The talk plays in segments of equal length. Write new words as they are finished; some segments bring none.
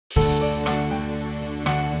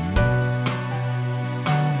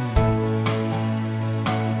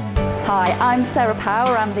Hi, I'm Sarah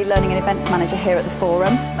Power. I'm the Learning and Events Manager here at the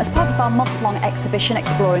Forum. As part of our month-long exhibition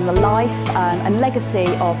exploring the life and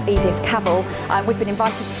legacy of Edith Cavell, we've been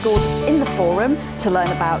invited to schools in the Forum to learn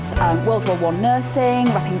about World War I nursing,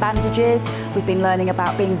 wrapping bandages. We've been learning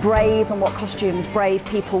about being brave and what costumes brave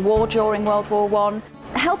people wore during World War I.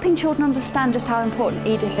 Helping children understand just how important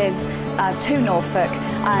Edith is to Norfolk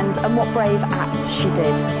and what brave acts she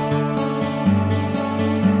did.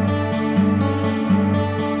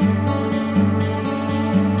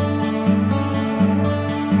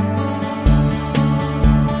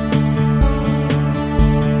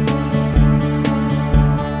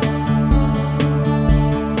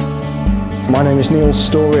 My name is Neil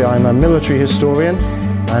Storey. I'm a military historian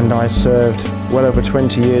and I served well over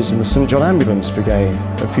 20 years in the St John Ambulance Brigade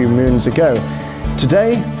a few moons ago.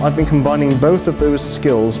 Today I've been combining both of those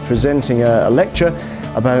skills, presenting a lecture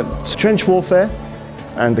about trench warfare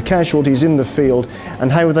and the casualties in the field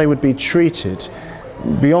and how they would be treated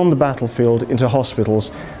beyond the battlefield into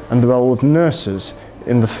hospitals and the role of nurses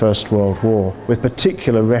in the First World War, with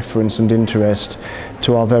particular reference and interest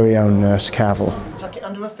to our very own Nurse Cavell. Tuck it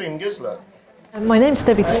under her fingers, look. My name's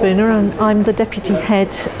Debbie Spooner and I'm the Deputy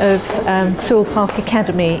Head of Sewell Park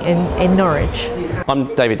Academy in Norwich.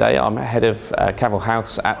 I'm David Day, I'm Head of Cavell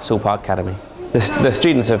House at Sewell Park Academy. The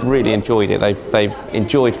students have really enjoyed it. They've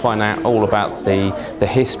enjoyed finding out all about the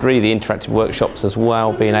history, the interactive workshops as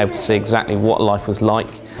well, being able to see exactly what life was like.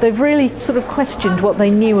 They've really sort of questioned what they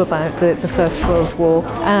knew about the First World War,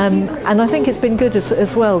 and I think it's been good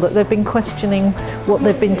as well that they've been questioning what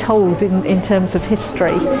they've been told in terms of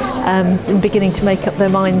history, and beginning to make up their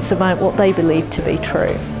minds about what they believe to be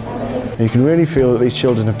true. You can really feel that these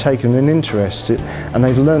children have taken an interest and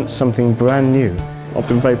they've learnt something brand new. I've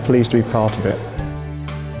been very pleased to be part of it.